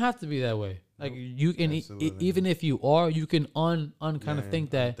 You don't have to be that way. Like you can, even if you are, you can kind of think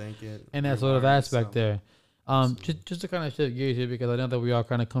that in that sort of aspect there. Just to kind of shift gears here, because I know that we are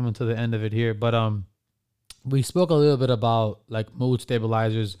kind of coming to the end of it here, but we spoke a little bit about like mood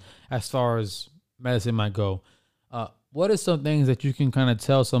stabilizers as far as medicine might go. What are some things that you can kind of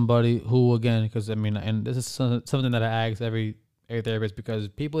tell somebody who, again, because I mean, and this is something that I ask every therapist, because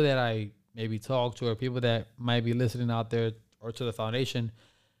people that I maybe talk to, or people that might be listening out there or to the foundation,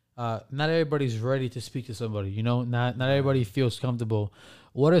 not everybody's ready to speak to somebody, you know, not everybody feels comfortable.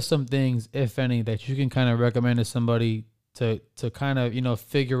 What are some things, if any, that you can kind of recommend to somebody to kind of, you know,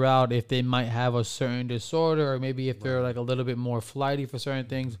 figure out if they might have a certain disorder, or maybe if they're like a little bit more flighty for certain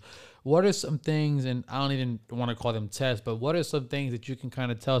things? What are some things, and I don't even want to call them tests, but what are some things that you can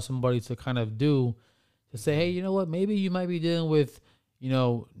kind of tell somebody to kind of do to say, hey, you know what, maybe you might be dealing with, you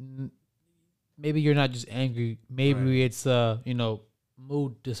know, maybe you're not just angry, maybe it's you know,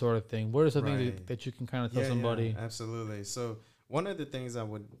 mood disorder thing. What are some things that you can kind of tell somebody? Yeah, absolutely. So one of the things I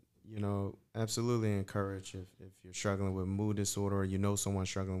would, you know, absolutely encourage, if you're struggling with mood disorder, or you know someone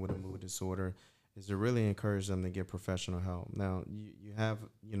struggling with a mood disorder, is to really encourage them to get professional help. Now, you have,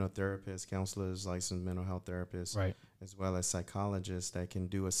 you know, therapists, counselors, licensed mental health therapists, as well as psychologists that can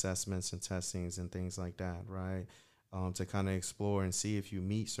do assessments and testings and things like that, right? To kind of explore and see if you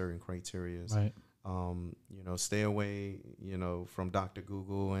meet certain criteria. Right. You know, stay away, you know, from Dr.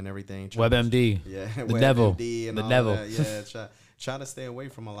 Google and everything. WebMD. The devil. And the devil. That. Yeah, try to stay away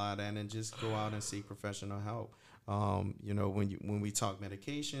from a lot of that and just go out and seek professional help. You know, when we talk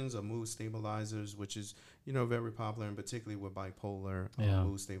medications or mood stabilizers, which is, you know, very popular, and particularly with bipolar,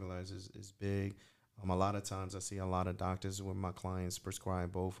 mood stabilizers is big. A lot of times I see a lot of doctors with my clients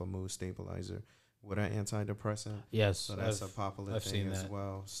prescribe both a mood stabilizer with an antidepressant. Yes. So that's a popular thing as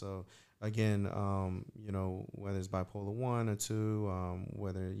well. So again, you know, whether it's bipolar 1 or 2,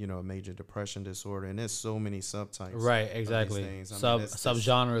 whether, you know, a major depression disorder, and there's so many subtypes. Right, exactly.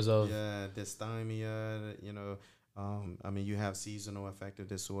 Subgenres of. Yeah, dysthymia, you know. I mean, you have seasonal affective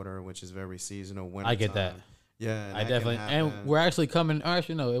disorder, which is very seasonal. Winter I get that. Yeah, I definitely. And we're actually coming.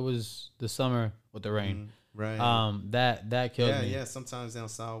 Actually, no, it was the summer with the rain. Right. That killed me. Yeah. Sometimes down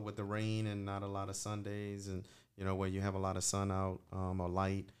south with the rain and not a lot of sun days, and you know, where you have a lot of sun out or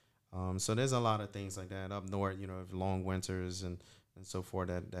light. So there's a lot of things like that up north. You know, long winters and so forth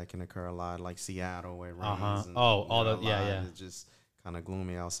that can occur a lot, like Seattle where it rains. And, it's just kind of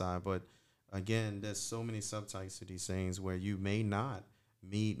gloomy outside. But again, there's so many subtypes to these things where you may not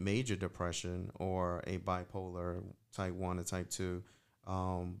meet major depression or a bipolar type 1 or type 2.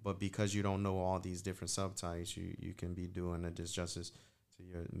 But because you don't know all these different subtypes, you can be doing a disjustice to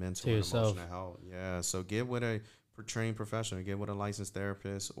your mental and emotional health. Yeah. So get with a trained professional, get with a licensed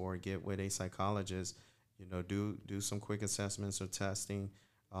therapist, or get with a psychologist. You know, do some quick assessments or testing.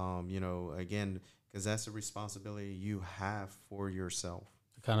 You know, again, because that's a responsibility you have for yourself.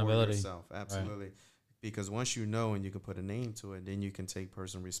 Accountability. For yourself, absolutely. Right. Because once you know and you can put a name to it, then you can take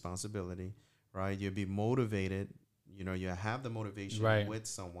personal responsibility, right? You'll be motivated. You know, you have the motivation with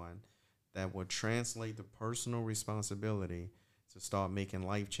someone that will translate the personal responsibility to start making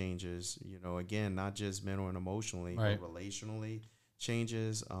life changes, you know, again, not just mental and emotionally, but relationally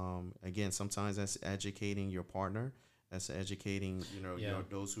changes. Again, sometimes that's educating your partner. That's educating, you know,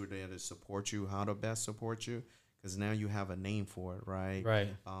 those who are there to support you, how to best support you. because now you have a name for it, right? Right.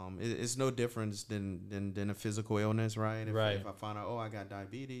 It's no difference than a physical illness, right? If I find out, oh, I got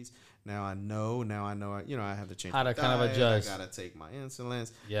diabetes, now I know, I have to change how my to diet, kind of adjust. I gotta take my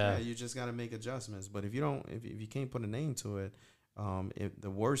insulins. Yeah. You just gotta make adjustments. But if you can't put a name to it,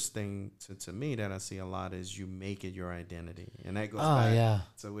 the worst thing to me that I see a lot is you make it your identity, and that goes back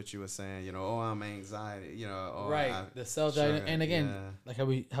to what you were saying. Oh, I'm anxiety. The self-diagnosis, and again, like how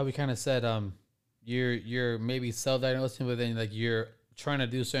we kind of said, you're maybe self-diagnosing, but then like you're trying to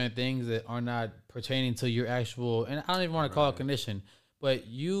do certain things that are not pertaining to your actual, and I don't even want to call it condition, but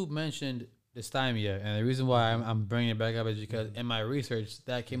you mentioned dysthymia, and the reason why I'm bringing it back up is because in my research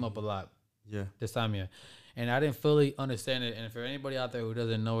that came up a lot. Yeah, dysthymia. And I didn't fully understand it. And for anybody out there who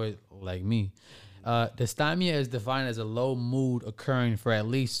doesn't know it, like me, dysthymia is defined as a low mood occurring for at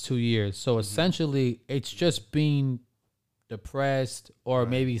least 2 years. So essentially, it's just being depressed or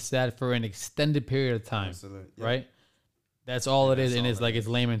maybe sad for an extended period of time. Absolutely. Yep. Right? That's all it is. And it's like it's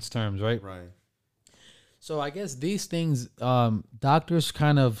layman's terms, right? Right. So I guess these things, doctors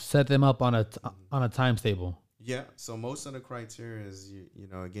kind of set them up on a times table. Yeah. So most of the criteria is,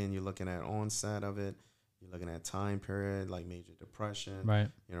 again, you're looking at onset of it. You're looking at time period, like major depression, right?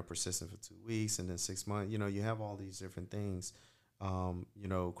 Persistent for 2 weeks and then 6 months. You have all these different things,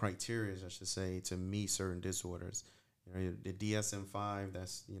 criteria, I should say, to meet certain disorders. The DSM-5,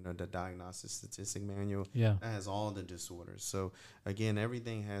 that's, the Diagnostic Statistic Manual, that has all the disorders. So, again,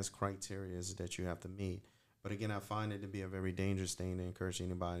 everything has criteria that you have to meet. But, again, I find it to be a very dangerous thing to encourage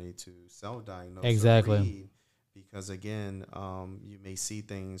anybody to self-diagnose exactly. or read, because, again, you may see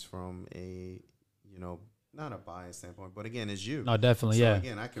things from a, not a biased standpoint, but again, it's you. No, definitely, so yeah.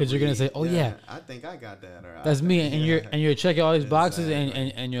 Again, because you're gonna say, "Oh yeah, I think I got that," or that's me, and you're checking all these boxes,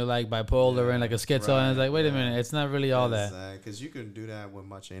 exactly. and you're like bipolar and like a schizo, and it's like, wait a minute, it's not really all that. Because you can do that with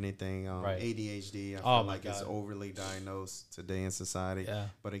much anything. Right. ADHD, I feel like it's overly diagnosed today in society. Yeah.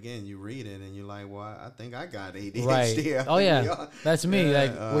 But again, you read it and you're like, well, I think I got ADHD. Right. Oh yeah, that's me.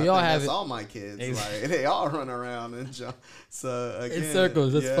 Like we all have. That's all my kids. Like they all run around and jump. So again, in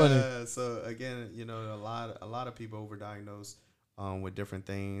circles. That's funny. So again, a lot of people overdiagnose with different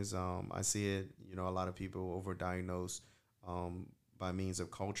things. I see it, a lot of people overdiagnose by means of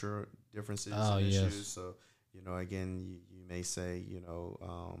culture differences and issues. So, again, you may say,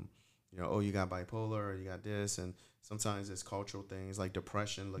 oh, you got bipolar or you got this. And sometimes it's cultural things like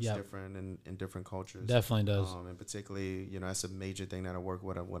depression looks different in different cultures. Definitely does. And particularly, that's a major thing that I work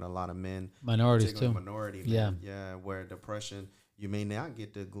with a lot of men. Minorities too. Minority men. Yeah, where depression, you may not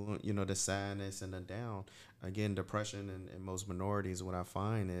get the gloom, the sadness and the down. Again, depression in most minorities, what I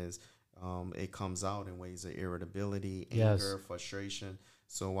find is it comes out in ways of irritability, anger, frustration.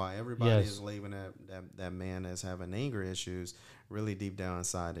 So while everybody is labeling that man as having anger issues, really deep down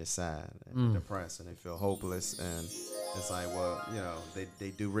inside they're sad and depressed and they feel hopeless. And it's like, well, they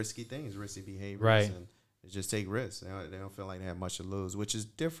do risky things, risky behaviors. Right. And they just take risks. They don't feel like they have much to lose, which is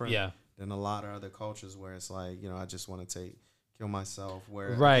different than a lot of other cultures where it's like, I just want to kill myself.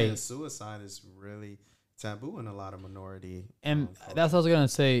 Where again, suicide is really taboo in a lot of minority. And that's what I was gonna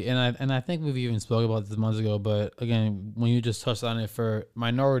say. And I think we've even spoke about this months ago. But again, when you just touched on it for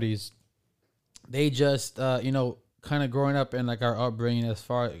minorities, they just kind of growing up in like our upbringing as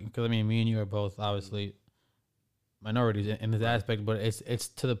far, because I mean, me and you are both obviously minorities in this aspect, but it's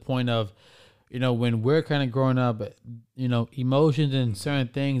to the point of, when we're kind of growing up, emotions and certain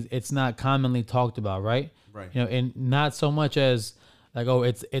things, it's not commonly talked about, right? Right. And not so much as like, oh,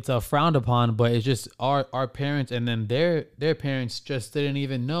 it's a frowned upon, but it's just our parents and then their parents just didn't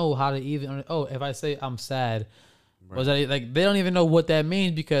even know how to even, if I say I'm sad, was that like they don't even know what that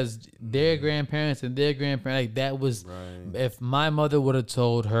means, because their grandparents and their grandparents, like that was, if my mother would have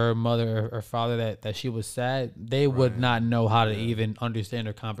told her mother or father that she was sad, they would not know how to even understand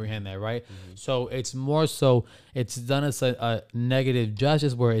or comprehend that, right? So it's more so it's done us a negative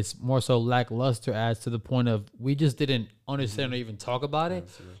justice where it's more so lackluster, as to the point of we just didn't understand or even talk about it.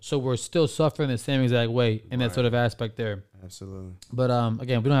 So we're still suffering the same exact way in that sort of aspect there. Absolutely. But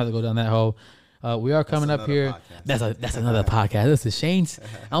again, we don't have to go down that hole. We are coming up here. Podcast. That's another podcast. This is Shane's.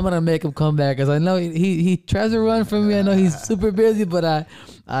 I'm gonna make him come back because I know he tries to run from me. I know he's super busy, but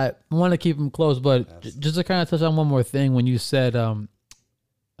I want to keep him close. But just to kind of touch on one more thing, when you said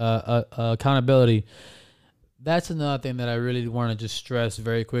accountability, that's another thing that I really want to just stress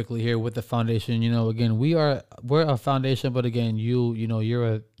very quickly here with the foundation. Again, we're a foundation, but again,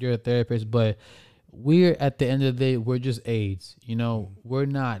 you're a therapist, but we're at the end of the day, we're just aides. We're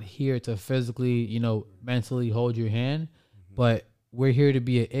not here to physically, mentally hold your hand, but we're here to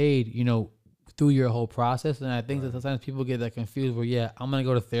be an aid, through your whole process. And I think that sometimes people get that confused where, I'm going to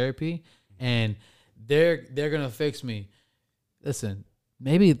go to therapy and they're gonna fix me. Listen,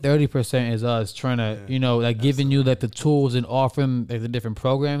 maybe 30% is us trying to, like giving you like the tools and offering like the different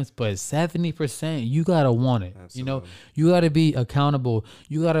programs, but 70% you gotta want it. Absolutely. You gotta be accountable.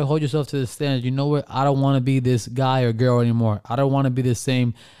 You gotta hold yourself to the standard. You know what? I don't want to be this guy or girl anymore. I don't want to be the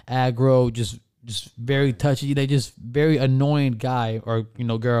same aggro, just very touchy, they just very annoying guy or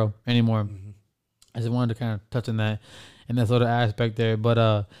girl anymore. I just wanted to kind of touch on that and that sort of aspect there,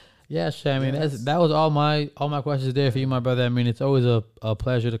 but yeah, Shay, I mean, that was all my questions there for you, my brother. I mean, it's always a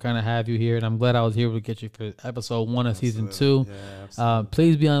pleasure to kind of have you here, and I'm glad I was able to get you for episode 1 of season 2. Yeah,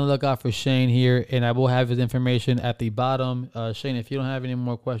 please be on the lookout for Shane here, and I will have his information at the bottom. Shane, if you don't have any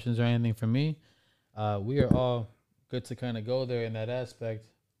more questions or anything for me, we are all good to kind of go there in that aspect.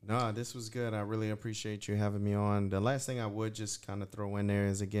 No, this was good. I really appreciate you having me on. The last thing I would just kind of throw in there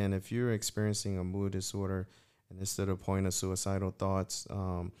is, again, if you're experiencing a mood disorder and it's to the point of suicidal thoughts,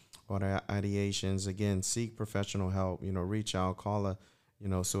 or the ideations, again, seek professional help. Reach out, call a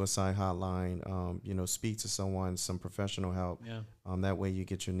suicide hotline. Speak to someone, some professional help. Yeah. That way you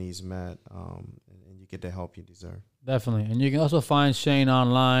get your needs met, and you get the help you deserve. Definitely. And you can also find Shane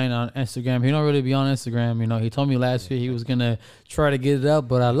online on Instagram. He don't really be on Instagram. He told me last year he was gonna try to get it up,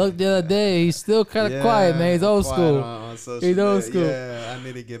 but I looked the other day. He's still kind of quiet, man. He's old school. He's old school. Yeah, I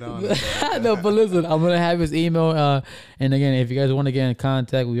need to get on. No, but listen, I'm gonna have his email. And again, if you guys want to get in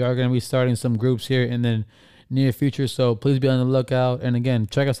contact, we are gonna be starting some groups here in the near future. So please be on the lookout. And again,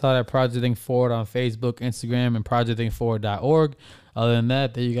 check us out at Projecting Forward on Facebook, Instagram, and projectingforward.org. Other than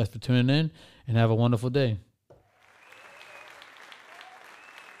that, thank you guys for tuning in, and have a wonderful day.